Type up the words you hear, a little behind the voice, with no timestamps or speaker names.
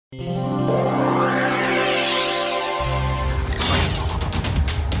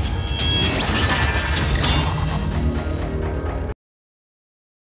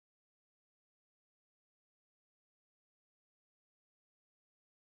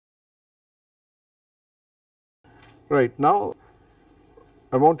Right, now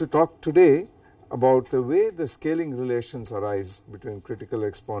I want to talk today about the way the scaling relations arise between critical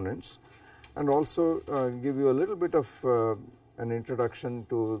exponents, and also give you a little bit of an introduction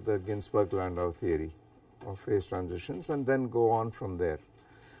to the Ginzburg-Landau theory of phase transitions, and then go on from there.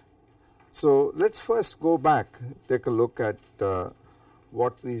 So let us first go back, take a look at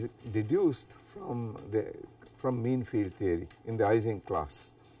what we deduced from mean field theory in the Ising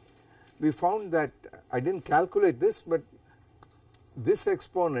class. We found that, I did not calculate this, but this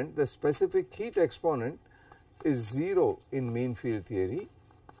exponent, the specific heat exponent, is 0 in mean field theory.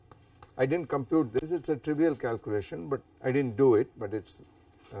 I did not compute this, it is a trivial calculation, but I did not do it, but it is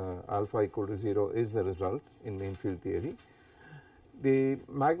alpha equal to 0 is the result in mean field theory. The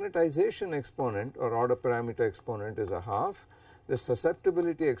magnetization exponent or order parameter exponent is a half, the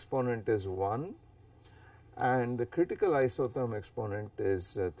susceptibility exponent is 1, and the critical isotherm exponent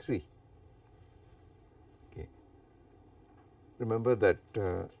is 3. Okay. Remember that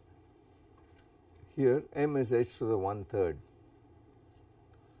here m is h to the 1/3,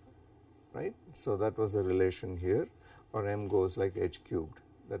 right. So that was a relation here, or m goes like h cubed,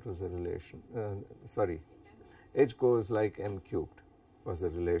 that was a relation, sorry, h goes like m cubed was a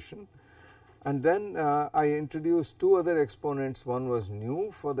relation. And then I introduced two other exponents, one was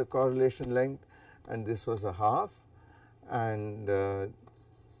nu for the correlation length and this was a half, and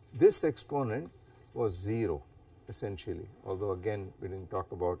this exponent was 0 essentially, although again we did not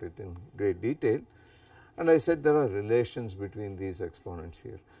talk about it in great detail, and I said there are relations between these exponents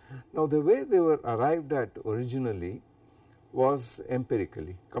here. Now the way they were arrived at originally was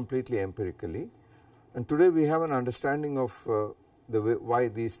empirically, completely empirically, and today we have an understanding of the way, why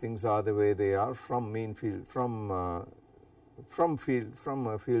these things are the way they are from mean field, from a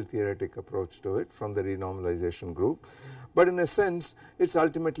field theoretic approach to it, from the renormalization group, but in a sense it is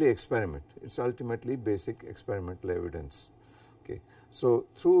ultimately experiment, it is ultimately basic experimental evidence. Okay. So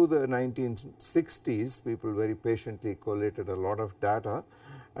through the 1960s people very patiently collated a lot of data,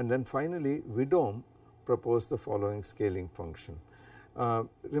 and then finally Widom proposed the following scaling function.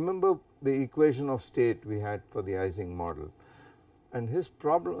 Remember the equation of state we had for the Ising model, and his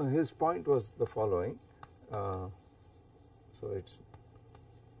point was the following. So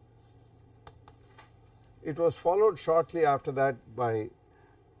it was followed shortly after that by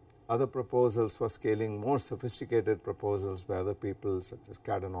other proposals for scaling, more sophisticated proposals by other people such as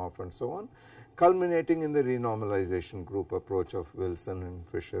Kadanoff and so on, culminating in the renormalization group approach of Wilson and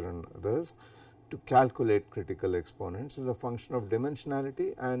Fisher and others to calculate critical exponents as a function of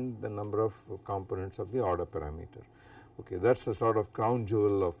dimensionality and the number of components of the order parameter. Okay, that is a sort of crown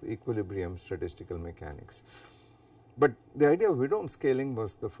jewel of equilibrium statistical mechanics. But the idea of Widom scaling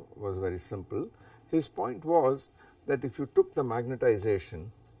was very simple. His point was that if you took the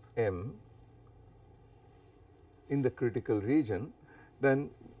magnetization m in the critical region, then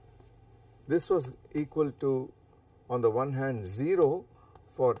this was equal to, on the one hand, 0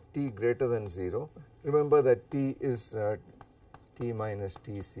 for t greater than 0. Remember that t is t minus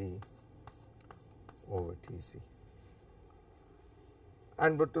tc over tc,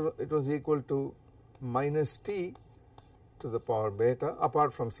 and but it was equal to minus t to the power beta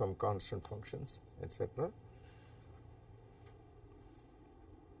apart from some constant functions, etc.,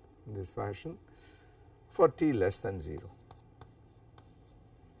 in this fashion for t less than 0.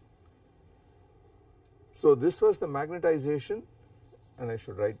 So this was the magnetization, and I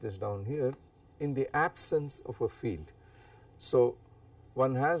should write this down here, in the absence of a field. So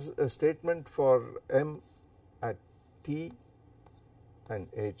one has a statement for m at t and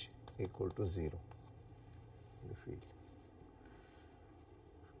h equal to 0 in the field.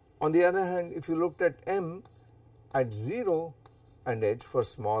 On the other hand, if you looked at m at 0 and h for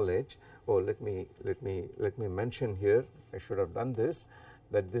small h, let me mention here, I should have done this,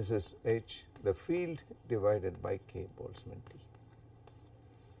 that this is h, the field divided by k Boltzmann t,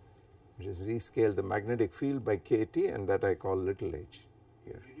 which is rescale the magnetic field by kt, and that I call little h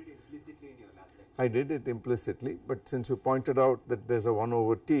here. You did it implicitly in your last lecture. I did it implicitly, but since you pointed out that there is a 1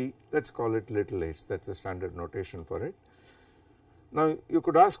 over t, let us call it little h, that is the standard notation for it. Now you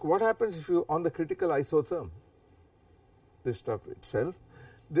could ask, what happens if you, on the critical isotherm, this stuff itself,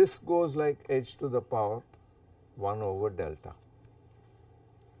 this goes like h to the power 1 over delta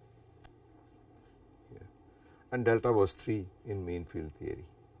here, and delta was 3 in mean field theory.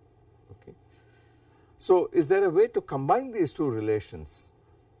 Okay. So is there a way to combine these two relations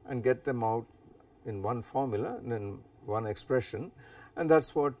and get them out in one formula and in one expression, and that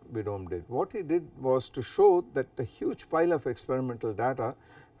is what Widom did. What he did was to show that a huge pile of experimental data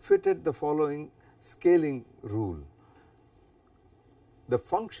fitted the following scaling rule. The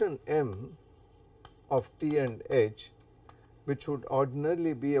function m of t and h, which would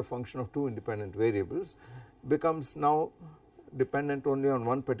ordinarily be a function of two independent variables, becomes now dependent only on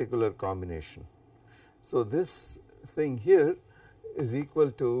one particular combination. So this thing here is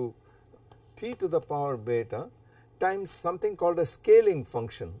equal to t to the power beta times something called a scaling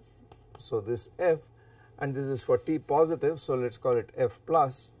function. So this f, and this is for t positive, so let us call it f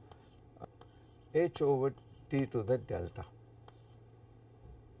plus h over t to the delta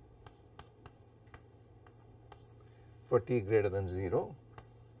for t greater than 0,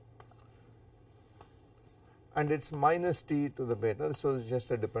 and it is minus t to the beta, so it is just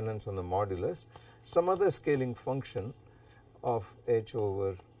a dependence on the modulus, some other scaling function of h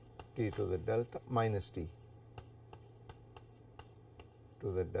over t to the delta minus t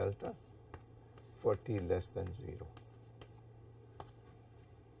to the delta for t less than 0.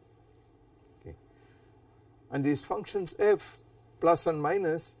 Okay. And these functions f plus and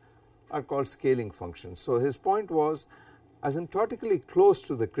minus are called scaling functions. So his point was asymptotically close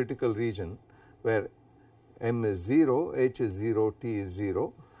to the critical region where m is 0, h is 0, t is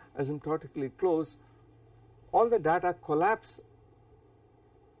 0, asymptotically close, all the data collapse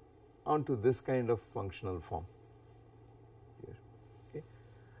onto this kind of functional form here, okay,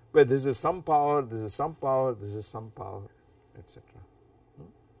 where this is some power, this is some power, this is some power, etc.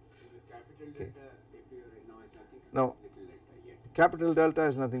 Capital delta Now capital delta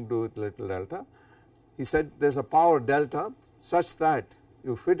has nothing to do with little delta. He said there is a power delta such that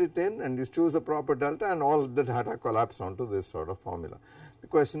you fit it in and you choose a proper delta and all the data collapse onto this sort of formula. The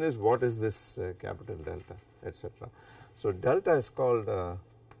question is what is this capital delta, etc. So delta is called the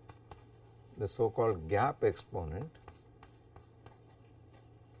so called gap exponent.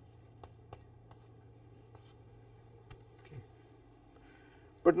 Okay.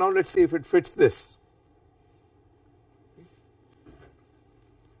 But now let us see if it fits this.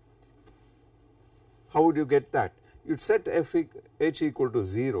 How would you get that? You would set h equal to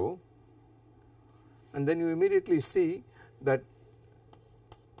 0 and then you immediately see that,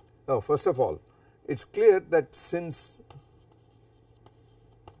 oh, first of all it is clear that since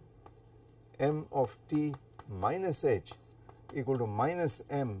m of t minus h equal to minus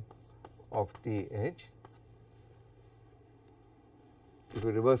m of t h, if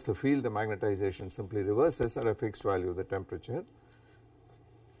you reverse the field, the magnetization simply reverses at a fixed value of the temperature.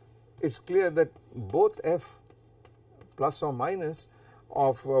 It is clear that both f plus or minus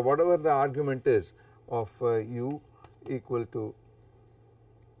of whatever the argument is of u equal to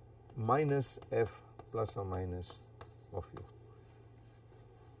minus f plus or minus of u.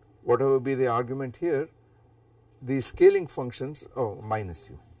 Whatever be the argument here, the scaling functions, oh, minus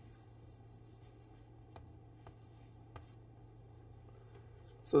u.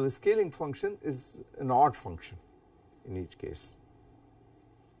 So the scaling function is an odd function in each case.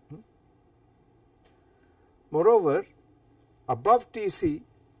 Moreover, above Tc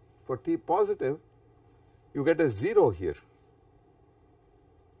for t positive you get a 0 here,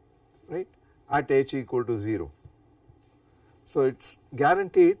 right, at h equal to 0. So it is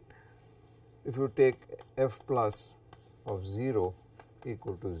guaranteed if you take f plus of 0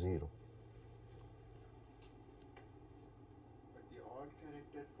 equal to 0. But the odd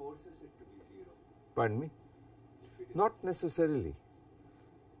character forces it to be 0. Pardon me? Not necessarily.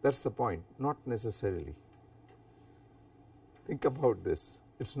 That is the point, not necessarily. Think about this,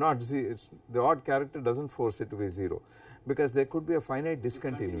 it is not 0, the odd character does not force it to be 0 because there could be a finite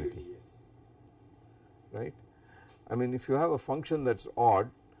discontinuity, Yes. right. I mean if you have a function that is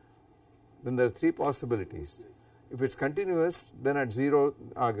odd, then there are three possibilities. If it is continuous, then at 0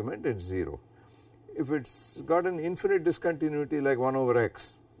 argument it is 0. If it has got an infinite discontinuity like 1 over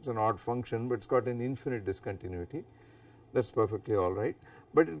x, it is an odd function but it has got an infinite discontinuity, that is perfectly alright.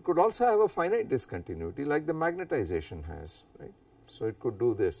 But it could also have a finite discontinuity like the magnetization has, right. So it could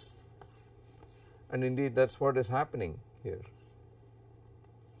do this, and indeed that is what is happening here.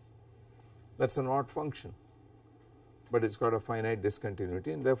 That is an odd function but it has got a finite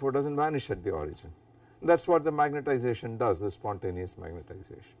discontinuity and therefore does not vanish at the origin. That is what the magnetization does, the spontaneous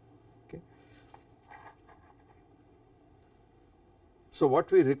magnetization. Okay. So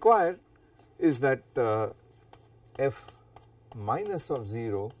what we require is that f minus of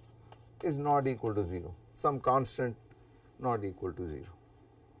 0 is not equal to 0, some constant not equal to 0.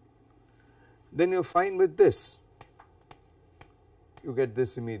 Then you find with this, you get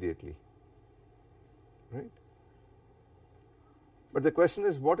this immediately, right. But the question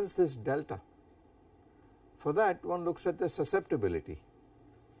is what is this delta? For that one looks at the susceptibility.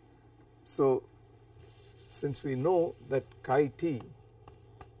 So since we know that chi t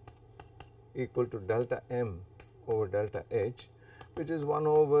equal to delta m over delta h, which is 1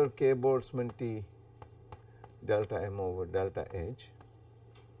 over k Boltzmann T delta m over delta h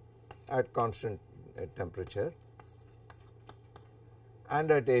at constant temperature and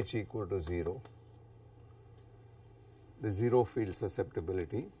at h equal to 0, the 0 field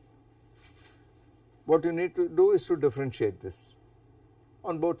susceptibility. What you need to do is to differentiate this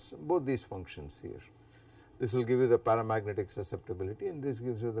on both these functions here. This will give you the paramagnetic susceptibility and this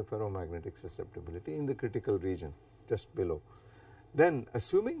gives you the ferromagnetic susceptibility in the critical region just below. Then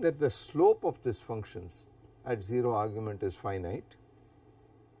assuming that the slope of these functions at 0 argument is finite,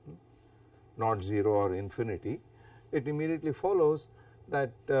 not 0 or infinity, it immediately follows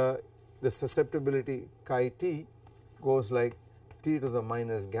that the susceptibility chi t goes like t to the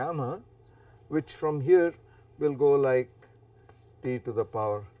minus gamma, which from here will go like t to the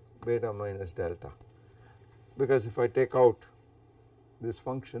power beta minus delta, because if I take out this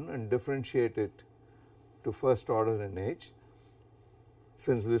function and differentiate it to first order in h,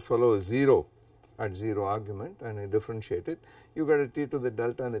 since this fellow is 0 at 0 argument and I differentiate it, you get a t to the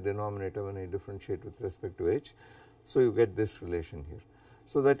delta in the denominator when I differentiate with respect to h. So you get this relation here.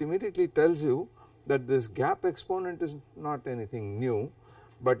 So that immediately tells you that this gap exponent is not anything new,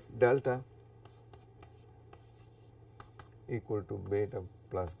 but delta equal to beta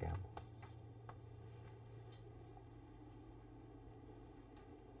plus gamma.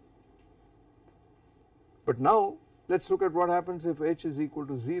 But now let us look at what happens if h is equal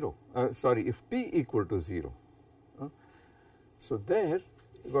to 0, if t equal to 0. So there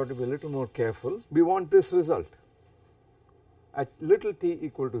you got to be a little more careful. We want this result at little t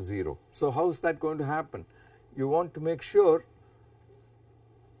equal to 0. So how is that going to happen? You want to make sure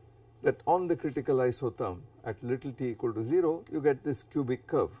that on the critical isotherm at little t equal to 0 you get this cubic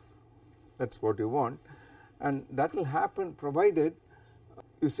curve. That is what you want, and that will happen provided,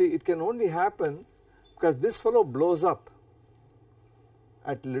 you see, it can only happen because this fellow blows up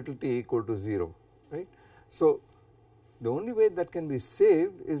at little t equal to 0, right. So the only way that can be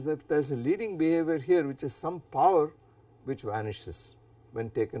saved is that there is a leading behavior here which is some power which vanishes when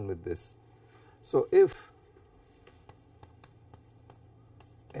taken with this. So if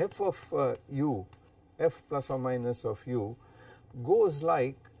f of u, f plus or minus of u goes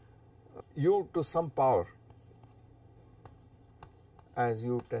like u to some power as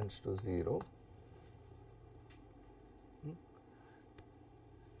u tends to 0,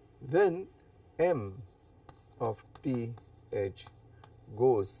 then m of t h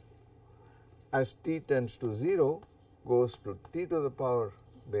goes as t tends to 0 goes to t to the power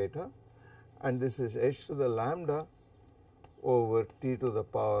beta, and this is h to the lambda over t to the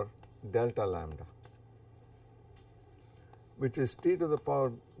power delta lambda, which is t to the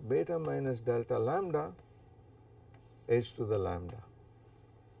power beta minus delta lambda h to the lambda.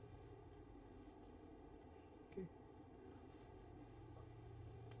 Okay.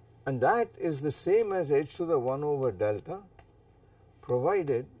 And that is the same as h to the 1 over delta,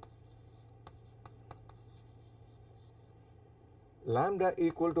 provided lambda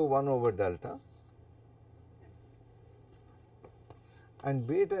equal to 1 over delta and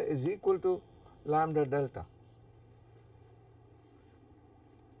beta is equal to lambda delta,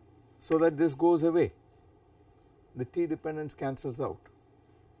 so that this goes away, the t dependence cancels out.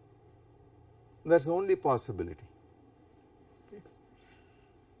 That is the only possibility. Okay.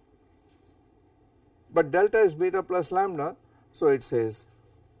 But delta is beta plus lambda, so it says,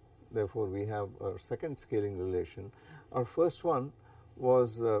 therefore we have our second scaling relation. Our first one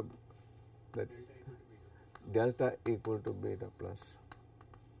was that delta equal to beta plus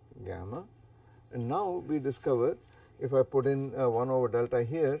gamma, and now we discover if I put in 1 over delta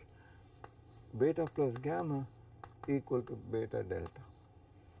here, beta plus gamma equal to beta delta.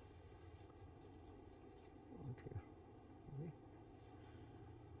 Okay.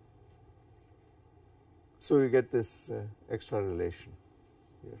 So you get this extra relation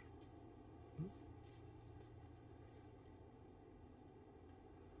here.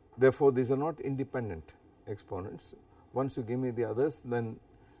 Therefore, these are not independent exponents. Once you give me the others, then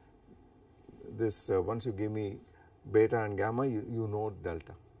this once you give me beta and gamma, you know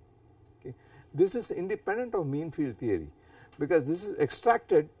delta. Okay. This is independent of mean field theory because this is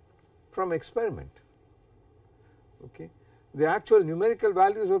extracted from experiment. Okay. The actual numerical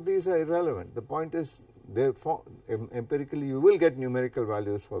values of these are irrelevant. The point is, empirically you will get numerical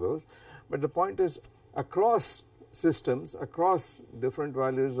values for those, but the point is across systems, across different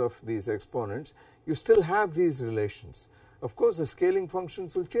values of these exponents, you still have these relations. Of course the scaling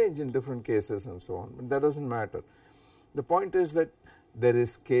functions will change in different cases and so on, but that does not matter. The point is that there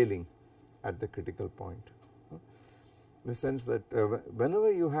is scaling at the critical point, in the sense that whenever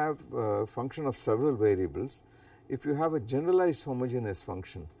you have a function of several variables, if you have a generalized homogeneous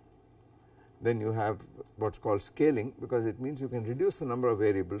function then you have what is called scaling, because it means you can reduce the number of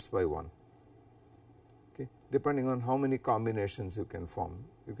variables by 1. Okay. Depending on how many combinations you can form,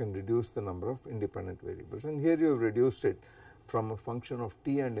 you can reduce the number of independent variables, and here you have reduced it from a function of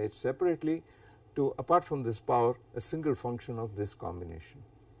t and h separately to, apart from this power, a single function of this combination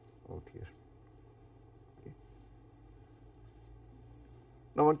out here. Okay.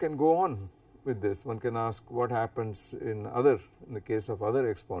 Now one can go on with this, one can ask what happens in the case of other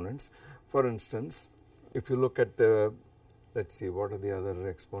exponents. For instance, if you look at the, let us see, what are the other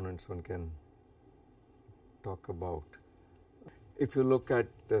exponents one can talk about. If you look at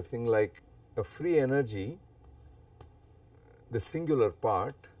a thing like a free energy, the singular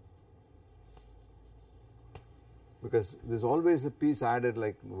part, because there is always a piece added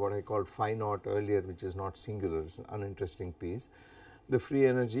like what I called phi naught earlier, which is not singular, it is an uninteresting piece. The free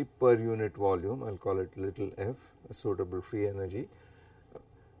energy per unit volume, I will call it little f, a suitable free energy.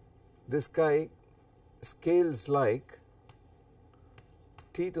 This guy scales like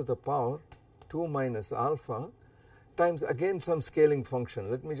t to the power 2 minus alpha times again some scaling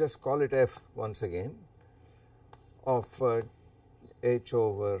function, let me just call it f once again, of h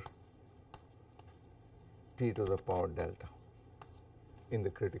over t to the power delta in the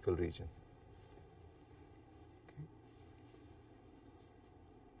critical region. Okay.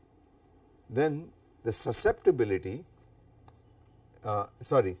 Then the susceptibility,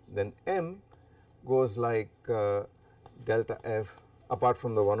 then m goes like delta f, apart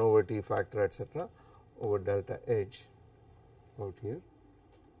from the 1 over t factor, etc., over delta h out here,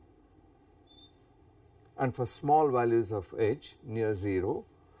 and for small values of h near 0,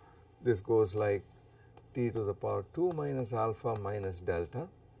 this goes like t to the power 2 minus alpha minus delta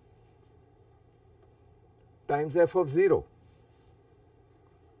times f of 0,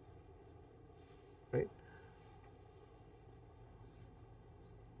 right.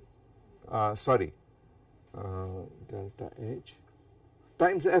 Delta h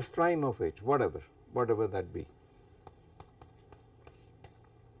times f prime of h, whatever that be.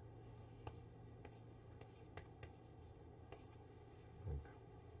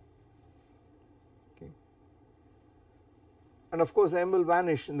 Okay. And of course m will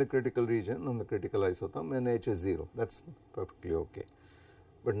vanish in the critical region on the critical isotherm when h is 0, that is perfectly okay.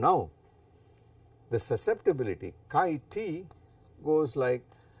 But now the susceptibility chi t goes like,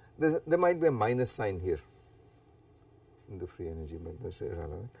 there might be a minus sign here in the free energy, but that is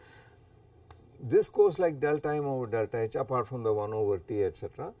irrelevant. This goes like delta m over delta h apart from the 1 over t,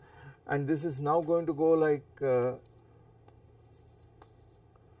 etc., and this is now going to go like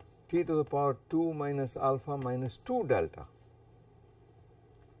t to the power 2 minus alpha minus 2 delta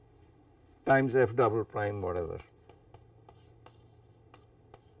times f double prime whatever.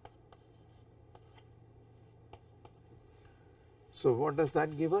 So what does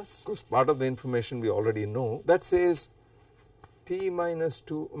that give us? Of course, part of the information we already know. That says t minus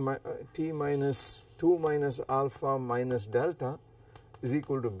 2 minus alpha minus delta is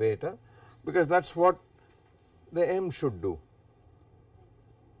equal to beta, because that is what the m should do,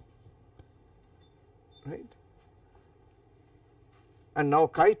 right. And now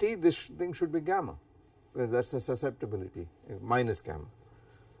chi t, this thing should be gamma, because that is the susceptibility, minus gamma.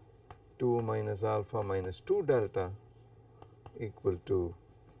 2 minus alpha minus 2 delta equal to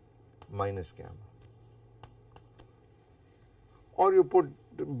minus gamma, or you put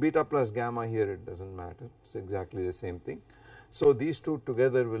beta plus gamma here, it does not matter, it is exactly the same thing. So these two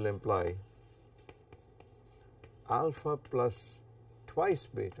together will imply alpha plus twice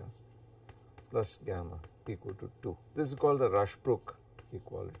beta plus gamma equal to 2. This is called the Rushbrook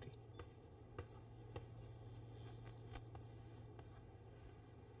equality.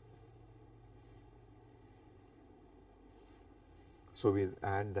 So we will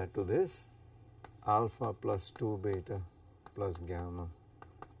add that to this, alpha plus 2 beta plus gamma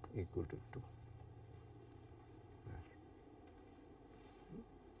equal to 2.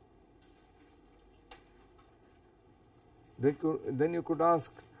 Then you could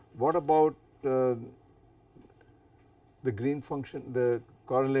ask, what about the green function, the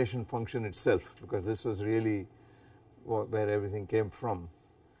correlation function itself, because this was really where everything came from.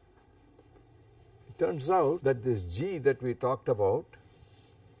 It turns out that this g that we talked about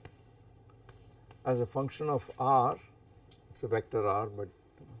as a function of r, it is a vector r, but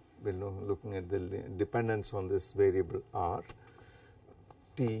we will know looking at the dependence on this variable r,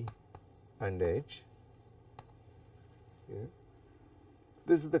 t and h. Here.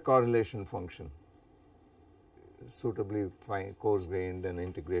 This is the correlation function, suitably coarse grained and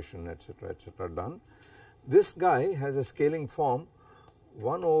integration, etc., done. This guy has a scaling form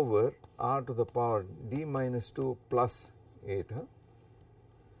 1 over r to the power d minus 2 plus eta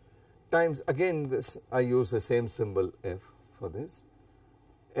times, again this I use the same symbol f for this.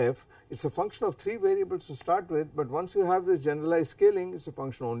 F, it is a function of 3 variables to start with, but once you have this generalized scaling, it is a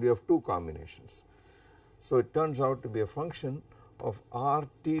function only of 2 combinations. So it turns out to be a function of r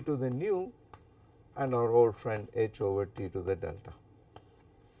t to the nu and our old friend h over t to the delta.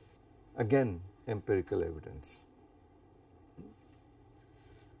 Again empirical evidence.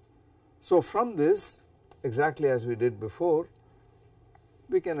 So from this, exactly as we did before,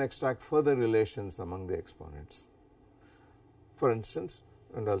 we can extract further relations among the exponents. For instance,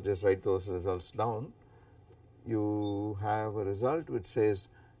 and I will just write those results down, you have a result which says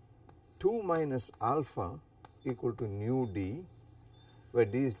 2 minus alpha equal to nu d, where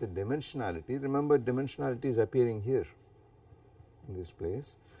d is the dimensionality. Remember, dimensionality is appearing here in this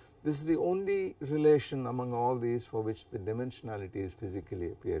place. This is the only relation among all these for which the dimensionality is physically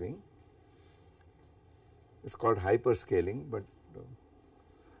appearing. It is called hyperscaling, but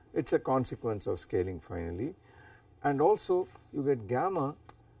it is a consequence of scaling finally. And also you get gamma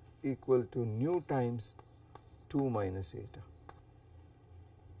equal to nu times 2 minus eta.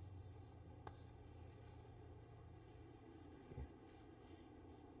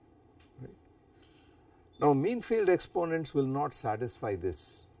 Right. Now mean field exponents will not satisfy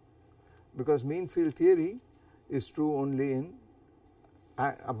this, because mean field theory is true only in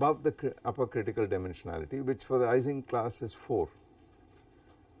above the upper critical dimensionality, which for the Ising class is 4.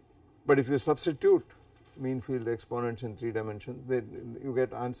 But if you substitute mean field exponents in 3 dimensions, you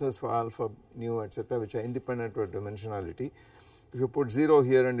get answers for alpha, nu, etc., which are independent of dimensionality. If you put 0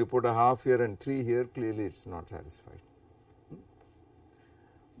 here and you put a half here and 3 here, clearly it is not satisfied.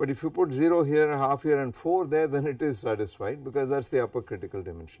 But if you put 0 here, a half here and 4 there, then it is satisfied, because that is the upper critical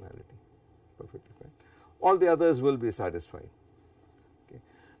dimensionality. Perfectly fine. All the others will be satisfied. Okay.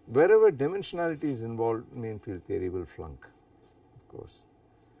 Wherever dimensionality is involved, mean field theory will flunk, of course,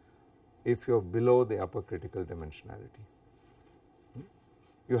 if you are below the upper critical dimensionality.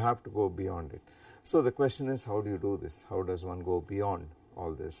 You have to go beyond it. So the question is, how do you do this? How does one go beyond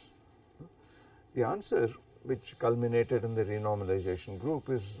all this? The answer, which culminated in the renormalization group,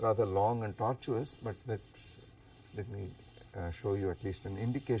 is rather long and tortuous, but let me show you at least an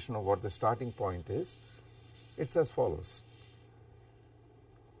indication of what the starting point is. It is as follows.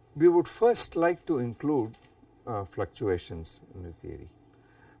 We would first like to include fluctuations in the theory.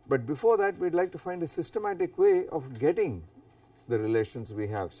 But before that, we would like to find a systematic way of getting the relations we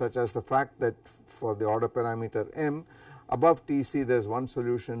have, such as the fact that for the order parameter m, above Tc there is one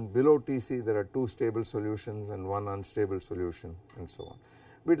solution, below Tc there are 2 stable solutions and 1 unstable solution, and so on.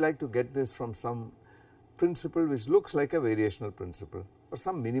 We would like to get this from some principle which looks like a variational principle, or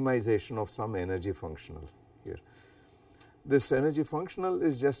some minimization of some energy functional here. This energy functional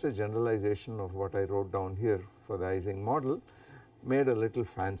is just a generalization of what I wrote down here for the Ising model, made a little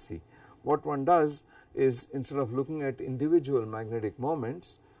fancy. What one does is, instead of looking at individual magnetic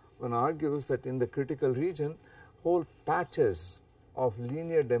moments, one argues that in the critical region whole patches of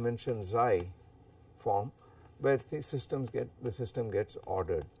linear dimension xi form, where the system gets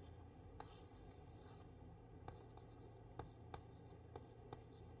ordered.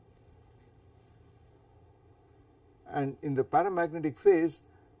 And in the paramagnetic phase,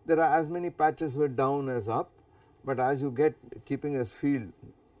 there are as many patches were down as up, but as you get, keeping as field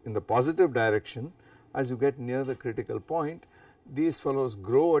in the positive direction, as you get near the critical point, these fellows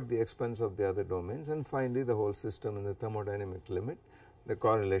grow at the expense of the other domains, and finally the whole system in the thermodynamic limit, the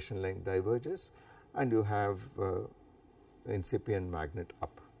correlation length diverges, and you have incipient magnet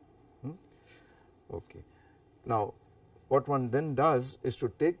up. Okay. Now what one then does is to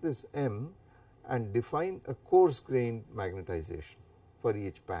take this m and define a coarse grained magnetization for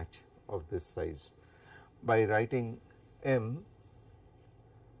each patch of this size by writing m,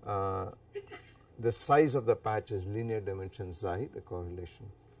 the size of the patch is linear dimension xi, the correlation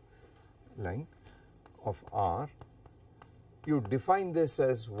length of r. You define this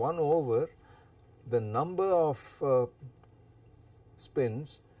as 1 over the number of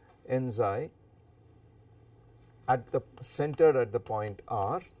spins n xi at the centered at the point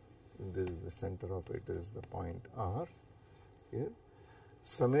r. This is the center of it, is the point r here,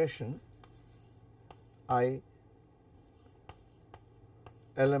 summation I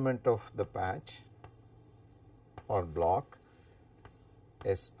element of the patch or block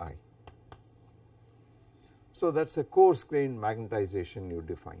Si. So that is a coarse grained magnetization you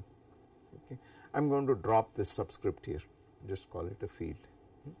define. Okay. I am going to drop this subscript here, just call it a field.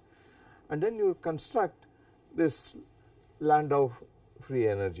 And then you construct this Landau free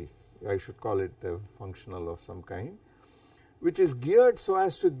energy, I should call it a functional of some kind, which is geared so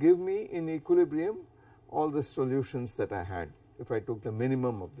as to give me in equilibrium all the solutions that I had if I took the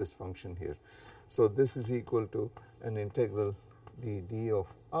minimum of this function here. So this is equal to an integral d of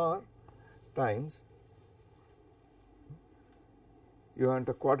r times, you want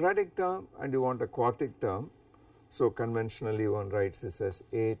a quadratic term and you want a quartic term. So conventionally one writes this as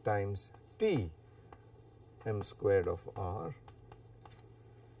a times t m squared of r.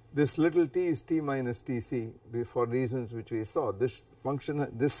 This little t is t minus tc for reasons which we saw. This function,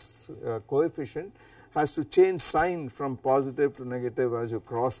 this coefficient has to change sign from positive to negative as you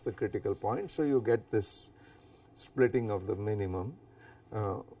cross the critical point. So you get this splitting of the minimum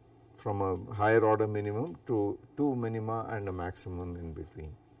from a higher order minimum to two minima and a maximum in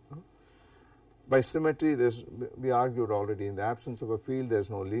between. By symmetry, we argued already, in the absence of a field there is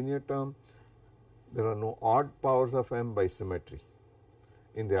no linear term, there are no odd powers of m by symmetry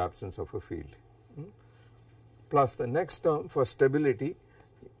in the absence of a field. Plus the next term for stability,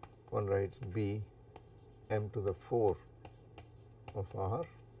 one writes b m to the 4 of r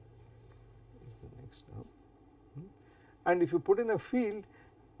is the next term. And if you put in a field,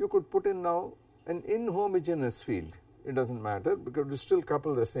 you could put in now an inhomogeneous field. It does not matter because it is still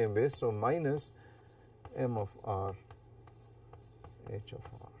coupled the same way. So minus m of r h of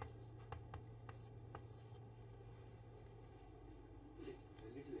r.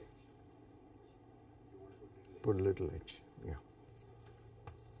 Put little h, yeah.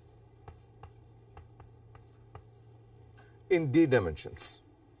 In d dimensions,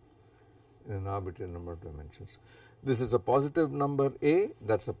 in an arbitrary number of dimensions. This is a positive number a,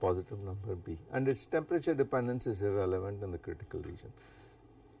 that is a positive number b, and its temperature dependence is irrelevant in the critical region.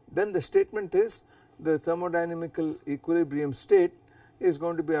 Then the statement is the thermodynamical equilibrium state is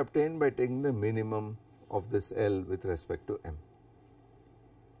going to be obtained by taking the minimum of this L with respect to m.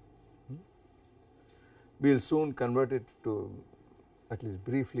 We will soon convert it to, at least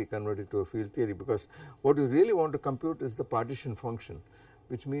briefly convert it to a field theory, because what you really want to compute is the partition function,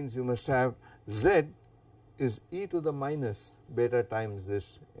 which means you must have z is e to the minus beta times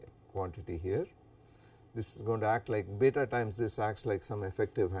this quantity here. This is going to act like beta times this acts like some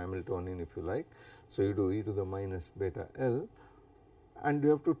effective Hamiltonian if you like. So you do e to the minus beta L and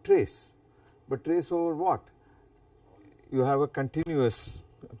you have to trace, but trace over what? You have a continuous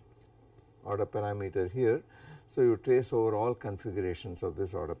order parameter here, so you trace over all configurations of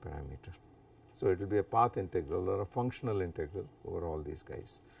this order parameter. So it will be a path integral or a functional integral over all these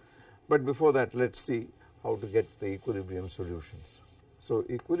guys. But before that, let us see how to get the equilibrium solutions. So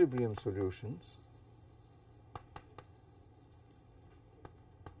equilibrium solutions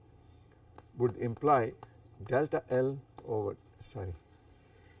would imply delta L over,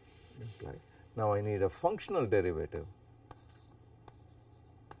 now I need a functional derivative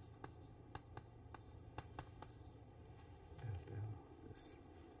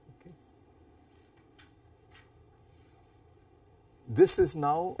This is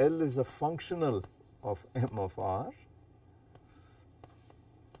now L is a functional of m of r,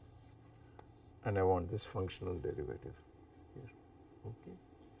 and I want this functional derivative here. Okay.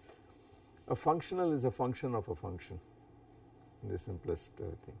 A functional is a function of a function in the simplest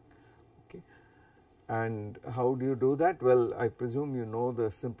thing. Okay. And how do you do that? Well, I presume you know the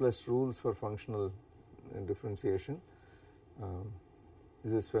simplest rules for functional differentiation.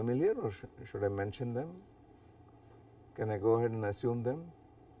 Is this familiar, or should I mention them? Can I go ahead and assume them?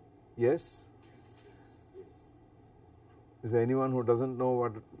 Yes? Is there anyone who does not know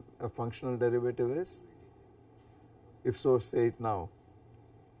what a functional derivative is? If so, say it now.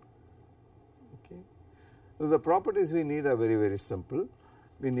 Okay. So the properties we need are very, very simple.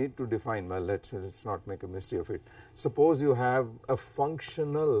 We need to define, well, let's not make a mystery of it. Suppose you have a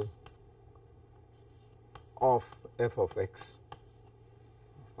functional of f of x,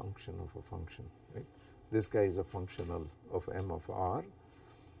 function of a function, right? This guy is a functional of m of r.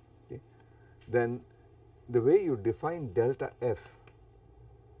 Okay. Then the way you define delta f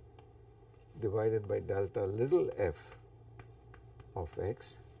divided by delta little f of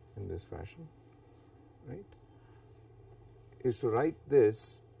x in this fashion, right, is to write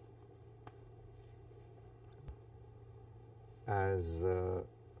this as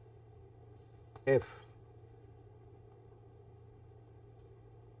f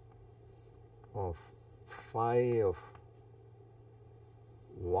of phi of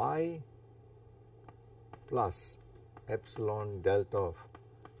y plus epsilon delta of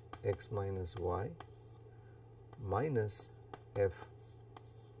x minus y minus f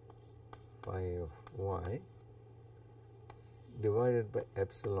phi of y divided by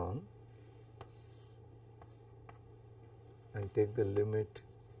epsilon, and take the limit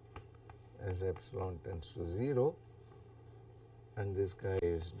as epsilon tends to 0, and this guy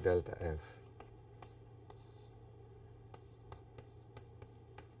is delta f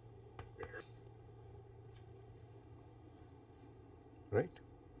right.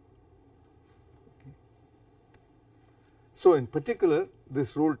 Okay. So in particular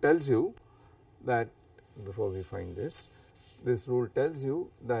this rule tells you that, before we find this rule tells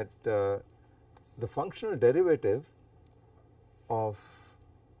you that the functional derivative of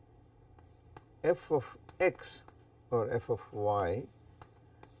f of x or f of y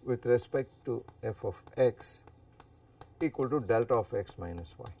with respect to f of x equal to delta of x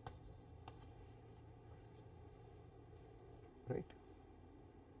minus y, right.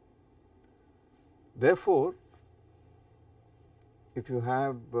 Therefore, if you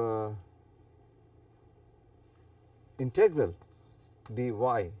have integral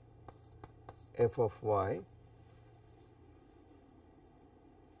dy f of y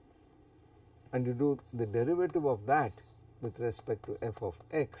and you do the derivative of that with respect to f of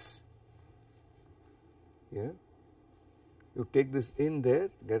x here, you take this in there,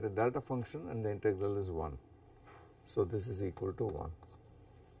 get a delta function, and the integral is 1. So this is equal to 1.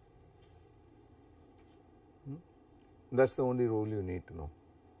 That is the only rule you need to know.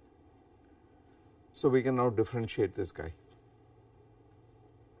 So we can now differentiate this guy.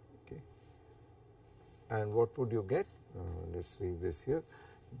 Okay. And what would you get? Let us leave this here.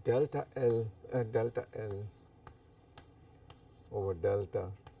 Delta L over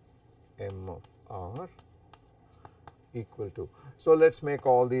delta m of r equal to, so let us make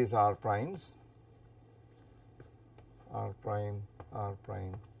all these r primes, r prime, r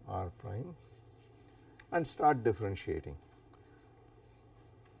prime, r prime, and start differentiating.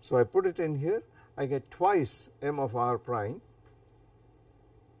 So I put it in here, I get twice m of r prime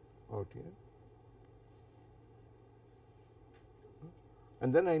out here,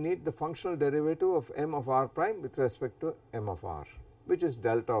 and then I need the functional derivative of m of r prime with respect to m of r, which is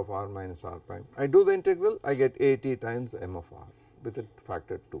delta of r minus r prime. I do the integral, I get at times m of r with a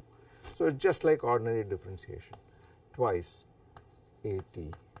factor 2. So it is just like ordinary differentiation, twice at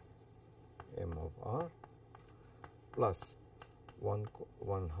m of r plus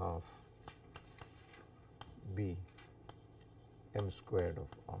 1/2 b m squared of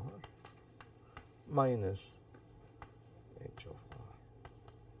r minus h of r.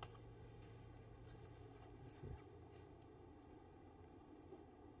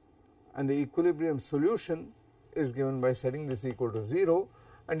 And the equilibrium solution is given by setting this equal to 0,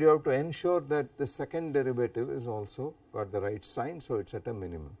 and you have to ensure that the second derivative is also got the right sign, so it is at a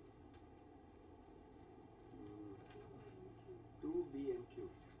minimum. 2bm cube.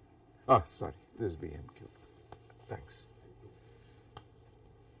 Ah, sorry, this is bm cube. Thanks.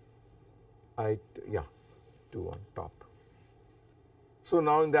 Yeah, 2 on top. So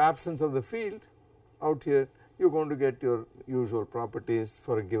now in the absence of the field out here, you are going to get your usual properties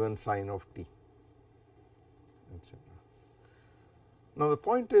for a given sign of t, etc. Now the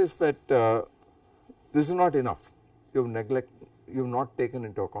point is that this is not enough. You have not taken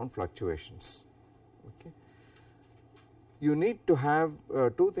into account fluctuations. Okay. You need to have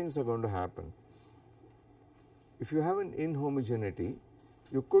two things are going to happen. If you have an inhomogeneity,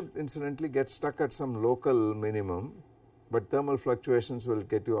 you could incidentally get stuck at some local minimum, but thermal fluctuations will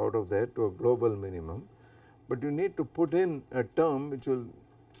get you out of there to a global minimum. But you need to put in a term which will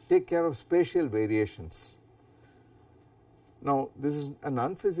take care of spatial variations. Now this is an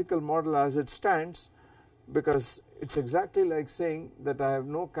unphysical model as it stands, because it is exactly like saying that I have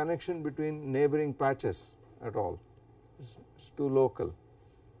no connection between neighboring patches at all, it is too local.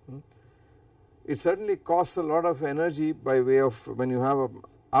 It certainly costs a lot of energy by way of, when you have an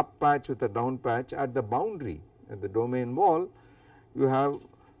up patch with a down patch at the boundary, at the domain wall, you have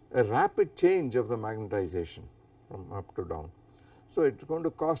a rapid change of the magnetization from up to down. So it is going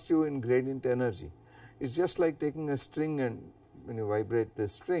to cost you in gradient energy. It is just like taking a string, and when you vibrate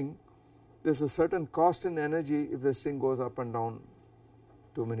this string, there is a certain cost in energy if the string goes up and down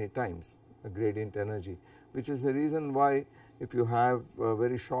too many times, a gradient energy, which is the reason why if you have a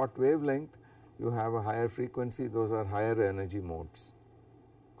very short wavelength, you have a higher frequency, those are higher energy modes,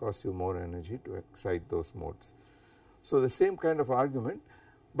 cost you more energy to excite those modes. So the same kind of argument,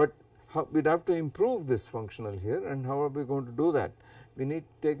 but we would have to improve this functional here, and how are we going to do that? We need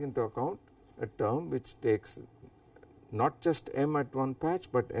to take into account a term which takes not just m at one patch,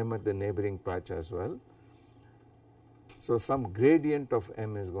 but m at the neighboring patch as well. So some gradient of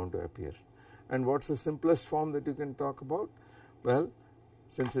m is going to appear. And what is the simplest form that you can talk about? Well,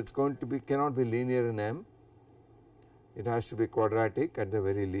 since it is going to be, cannot be linear in m, it has to be quadratic at the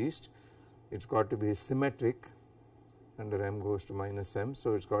very least, it has got to be symmetric, under m goes to minus m,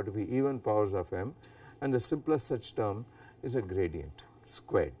 so it has got to be even powers of m, and the simplest such term is a gradient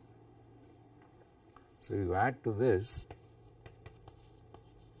squared. So you add to this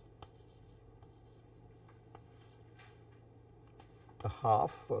a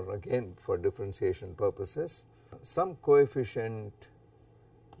half for again for differentiation purposes, some coefficient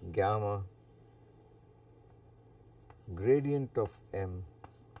gamma gradient of m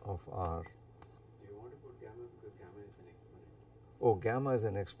of r. Do you want to put gamma because gamma is an exponent? Oh, gamma is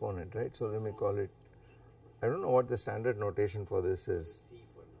an exponent, right? So let me call it, I don't know what the standard notation for this is. C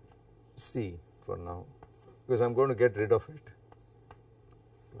for now. C for now, because I am going to get rid of it,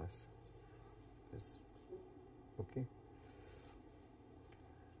 plus this, okay.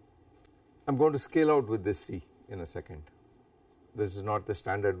 I am going to scale out with this C in a second. This is not the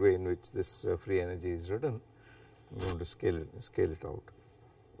standard way in which this free energy is written. I am going to scale it out.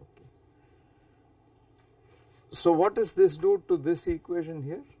 Okay. So what does this do to this equation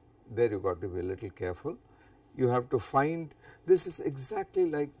here? There you got to be a little careful. You have to find, this is exactly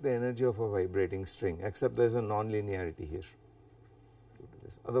like the energy of a vibrating string, except there is a non-linearity here.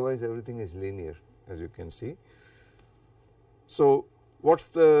 Otherwise everything is linear, as you can see. So what is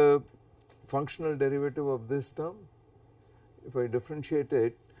the functional derivative of this term? If I differentiate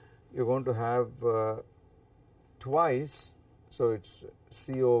it, you are going to have twice, so it is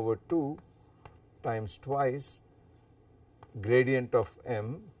C over 2 times twice gradient of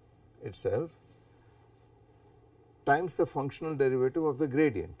m itself times the functional derivative of the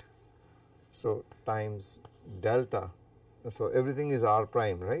gradient. So times delta, so everything is r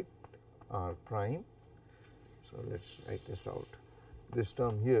prime, right, r prime. So let us write this out. This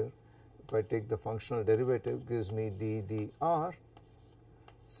term here, if I take the functional derivative, gives me d dr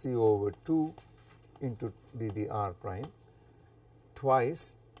C over 2 into d dr prime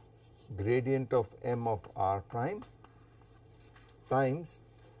twice gradient of m of r prime times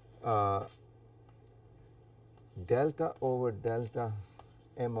delta over delta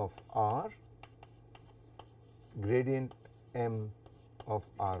m of r gradient m of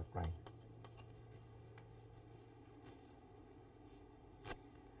r prime.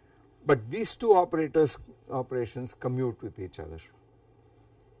 But these two operations commute with each other.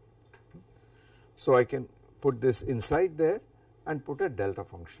 So I can put this inside there and put a delta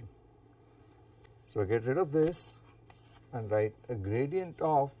function. So I get rid of this and write a gradient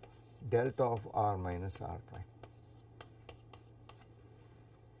of delta of r minus r prime.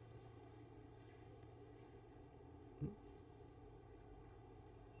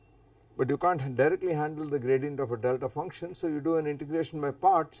 But you can't directly handle the gradient of a delta function, so you do an integration by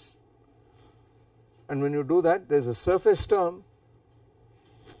parts, and when you do that there is a surface term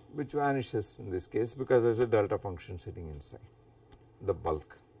which vanishes in this case because there is a delta function sitting inside the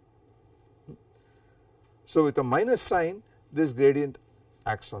bulk. So with a minus sign this gradient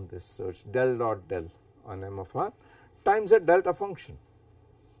acts on this, so it is del dot del on m of r times a delta function.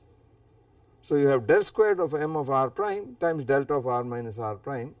 So you have del squared of m of r prime times delta of r minus r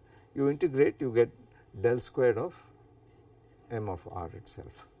prime, you integrate, you get del squared of m of r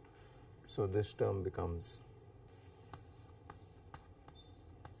itself. So this term becomes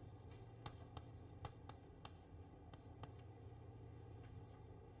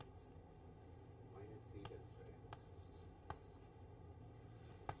minus C del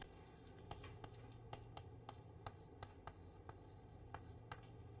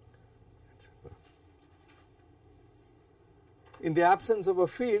square. in the absence of a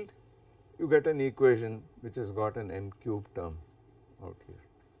field you get an equation which has got an m cube term out here.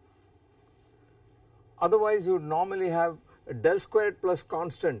 Otherwise you would normally have a del squared plus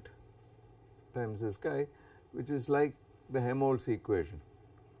constant times this guy, which is like the Helmholtz equation,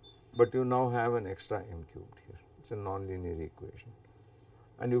 but you now have an extra m cubed here. It is a nonlinear equation,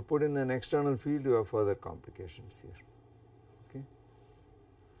 and you put in an external field, you have further complications here. Okay.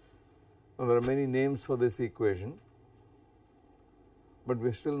 Now there are many names for this equation, but we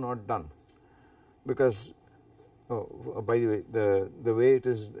are still not done, because by the way, the way it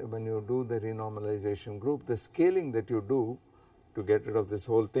is when you do the renormalization group, the scaling that you do to get rid of this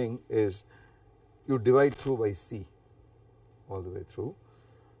whole thing is you divide through by C all the way through.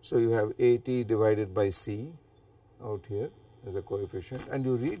 So you have AT divided by C out here as a coefficient, and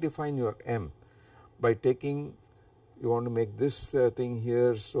you redefine your M by taking, you want to make this thing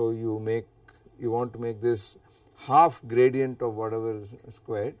here, so you want to make this half gradient of whatever is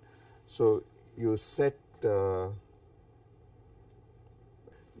squared. So you set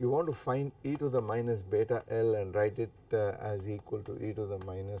you want to find e to the minus beta L and write it as equal to e to the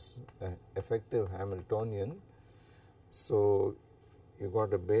minus effective Hamiltonian. So you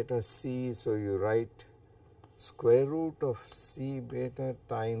got a beta C, so you write square root of C beta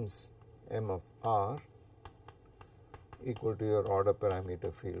times m of r equal to your order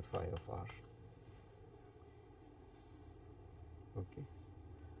parameter field phi of r. Okay.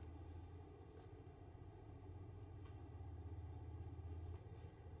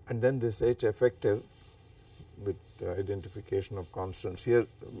 and then this H effective with identification of constants. Here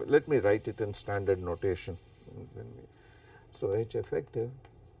let me write it in standard notation. So H effective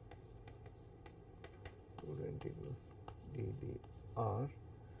integral ddr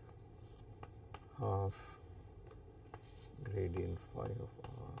half gradient phi of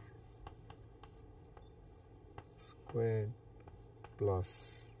r squared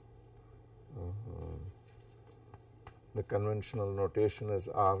plus the conventional notation is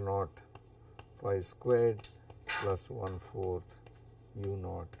r naught phi squared plus 1/4 u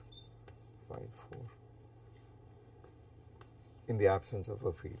naught phi 4 in the absence of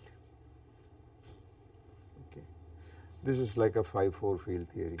a field. Okay. This is like a phi 4 field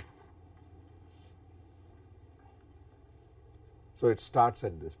theory. So it starts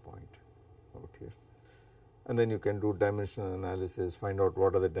at this point out here, and then you can do dimensional analysis, find out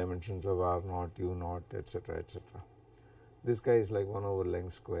what are the dimensions of r naught, u naught, etc., etc. This guy is like 1 over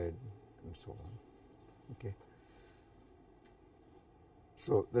length squared and so on. Okay.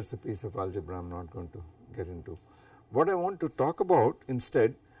 So that is a piece of algebra I am not going to get into. What I want to talk about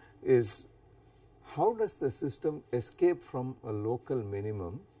instead is how does the system escape from a local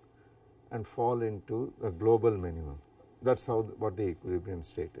minimum and fall into a global minimum. That is how what the equilibrium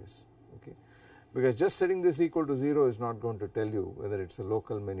state is. Okay. Because just setting this equal to 0 is not going to tell you whether it is a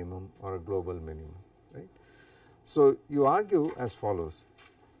local minimum or a global minimum, right. So you argue as follows.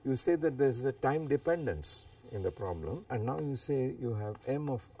 You say that there is a time dependence in the problem, and now you say you have m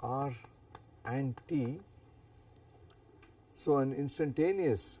of r and t. So an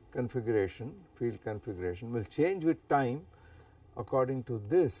instantaneous configuration, field configuration, will change with time according to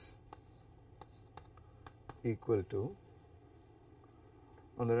this equal to,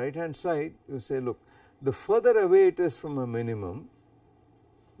 on the right hand side you say, look, the further away it is from a minimum,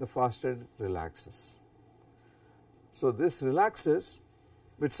 the faster it relaxes. So this relaxes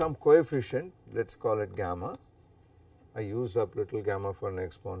with some coefficient, let us call it gamma. I used up little gamma for an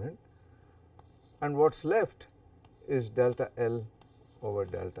exponent, and what is left is delta L over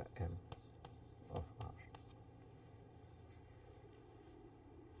delta M of R.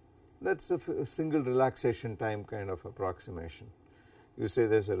 That is a single relaxation time kind of approximation. You say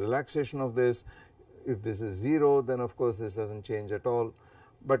there is a relaxation of this, if this is 0 then of course this does not change at all,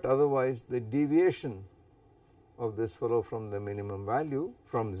 but otherwise the deviation of this fellow from the minimum value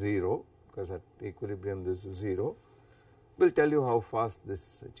from 0, because at equilibrium this is 0, will tell you how fast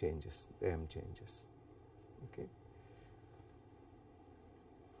this changes, the M changes. Okay.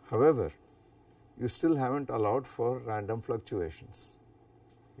 However, you still have not allowed for random fluctuations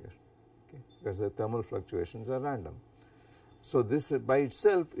here, okay, because the thermal fluctuations are random. So this by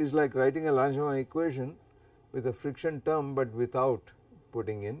itself is like writing a Langevin equation with a friction term but without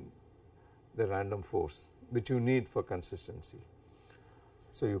putting in the random force which you need for consistency.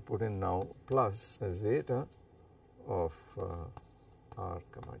 So you put in now plus a zeta of r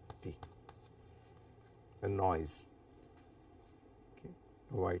comma t, a noise, okay,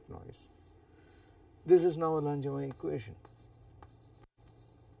 a white noise. This is now a Langevin equation.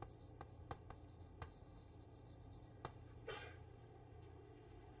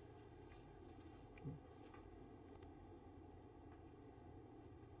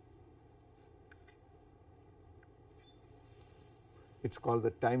 It is called the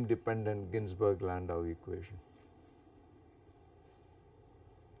time dependent Ginzburg-Landau equation.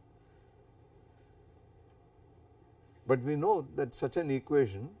 But we know that such an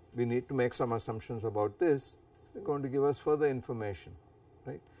equation, we need to make some assumptions about this, they are going to give us further information,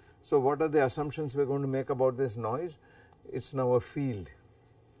 right. So what are the assumptions we are going to make about this noise? It is now a field,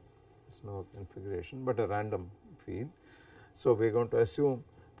 it is now a configuration but a random field. So we are going to assume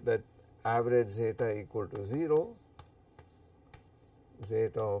that average zeta equal to 0,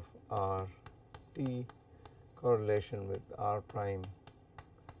 zeta of r t correlation with r prime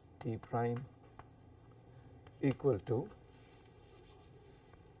t prime equal to,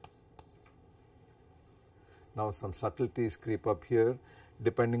 now some subtleties creep up here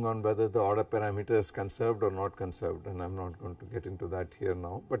depending on whether the order parameter is conserved or not conserved, and I am not going to get into that here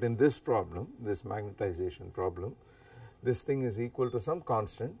now, but in this problem, this magnetization problem, this thing is equal to some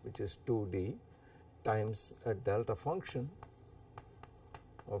constant which is 2d times a delta function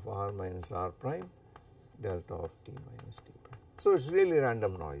of r minus r prime delta of t minus t prime. So it is really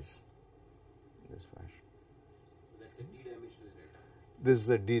random noise in this fashion. That is the d-dimensional data. This is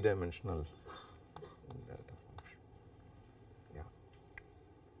the d-dimensional delta function. Yeah.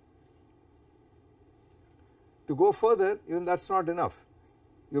 To go further, even that is not enough.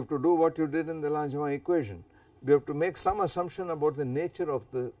 You have to do what you did in the Langevin equation. We have to make some assumption about the nature of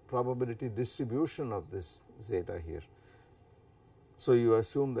the probability distribution of this zeta here. So you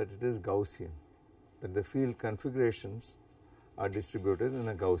assume that it is Gaussian, that the field configurations are distributed in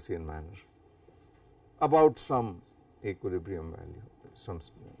a Gaussian manner about some equilibrium value, some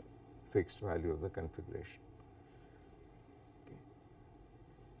fixed value of the configuration. Okay.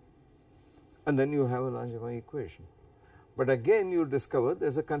 And then you have a Langevin equation. But again you discover there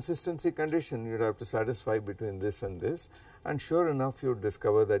is a consistency condition you would have to satisfy between this and this, and sure enough you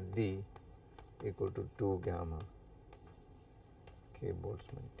discover that D equal to 2 gamma K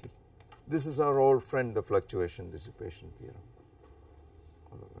Boltzmann T. This is our old friend, the fluctuation dissipation theorem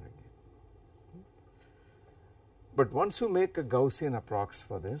all over again. But once you make a Gaussian approx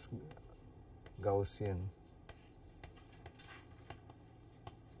for this, Gaussian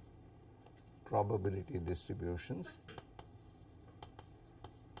probability distributions,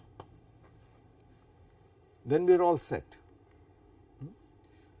 then we are all set.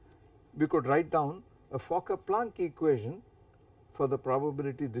 We could write down a Fokker-Planck equation for the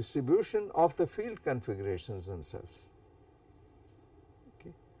probability distribution of the field configurations themselves.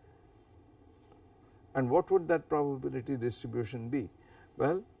 Okay. And what would that probability distribution be?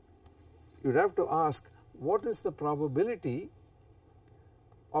 Well, you would have to ask, what is the probability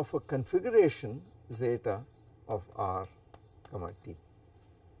of a configuration zeta of R comma T?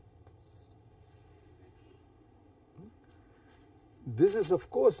 This is of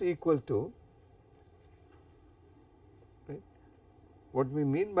course equal to, right, what we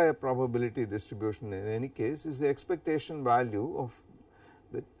mean by a probability distribution in any case is the expectation value of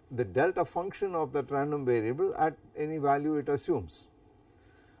the delta function of that random variable at any value it assumes.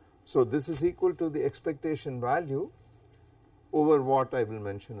 So this is equal to the expectation value over what I will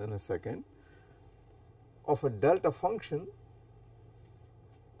mention in a second of a delta function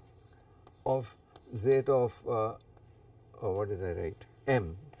of zeta of what did I write,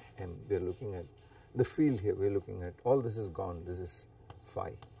 m, we are looking at the field here, we are looking at, all this is gone, this is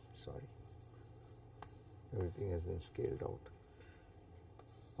phi, sorry, everything has been scaled out,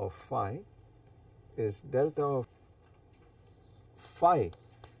 of phi is delta of phi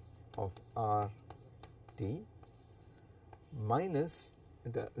of R T minus,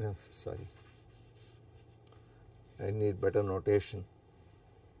 sorry, I need better notation,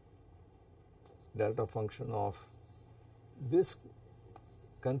 delta function of this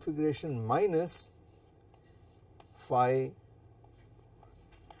configuration minus phi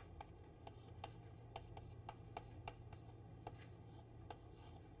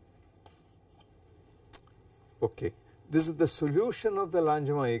okay. This is the solution of the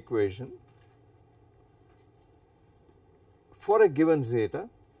Langevin equation for a given zeta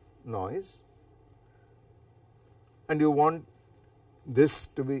noise, and you want this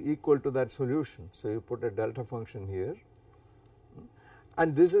to be equal to that solution. So you put a delta function here,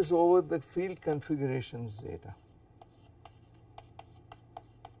 and this is over the field configuration zeta.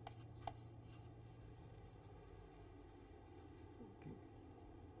 Okay.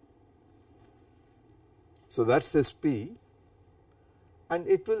 So that is this P, and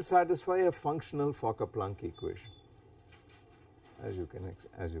it will satisfy a functional Fokker-Planck equation, as you can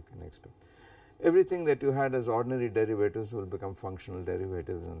expect. Everything that you had as ordinary derivatives will become functional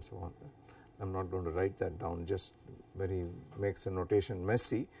derivatives and so on. I am not going to write that down, just very makes the notation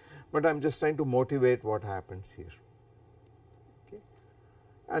messy, but I am just trying to motivate what happens here. Okay.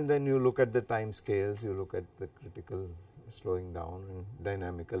 And then you look at the time scales, you look at the critical slowing down and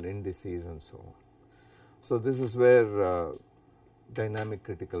dynamical indices and so on. So this is where dynamic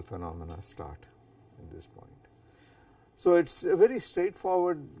critical phenomena start at this point. So it is a very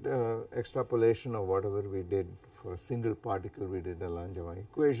straightforward extrapolation of whatever we did. For a single particle we did a Langevin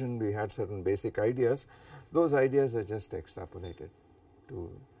equation, we had certain basic ideas, those ideas are just extrapolated to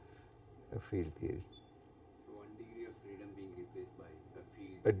a field theory. So 1 degree of freedom being replaced by a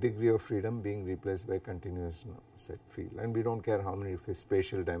field. A degree of freedom being replaced by a continuous set field, and we do not care how many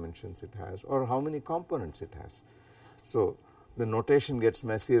spatial dimensions it has or how many components it has. So the notation gets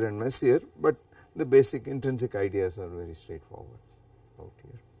messier and messier, but the basic intrinsic ideas are very straightforward out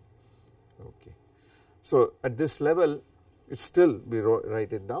here. Okay. So at this level it still we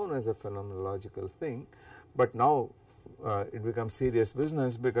write it down as a phenomenological thing, but now it becomes serious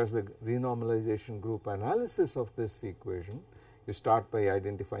business because the renormalization group analysis of this equation, you start by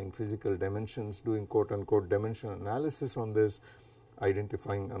identifying physical dimensions, doing quote unquote dimension analysis on this,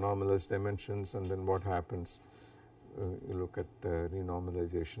 identifying anomalous dimensions, and then what happens, you look at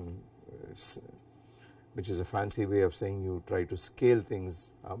renormalization, which is a fancy way of saying you try to scale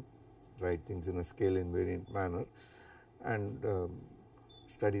things up, write things in a scale invariant manner, and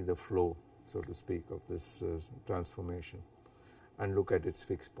study the flow, so to speak, of this transformation and look at its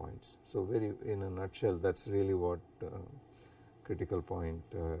fixed points. So very in a nutshell, that is really what critical point,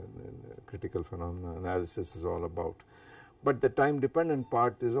 critical phenomena analysis is all about. But the time dependent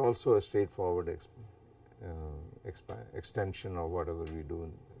part is also a straightforward extension of whatever we do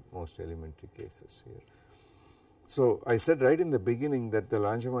in most elementary cases here. So I said right in the beginning that the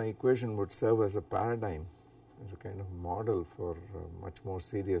Langevin equation would serve as a paradigm, as a kind of model for much more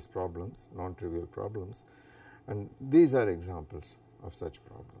serious problems, non-trivial problems, and these are examples of such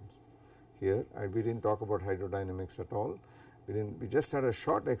problems. Here we did not talk about hydrodynamics at all, we just had a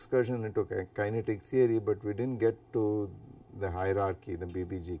short excursion into kinetic theory, but we did not get to the hierarchy, the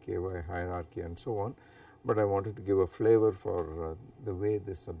BBGKY hierarchy and so on, but I wanted to give a flavor for the way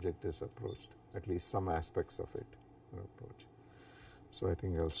this subject is approached, at least some aspects of it are approached. So I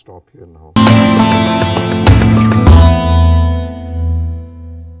think I will stop here now.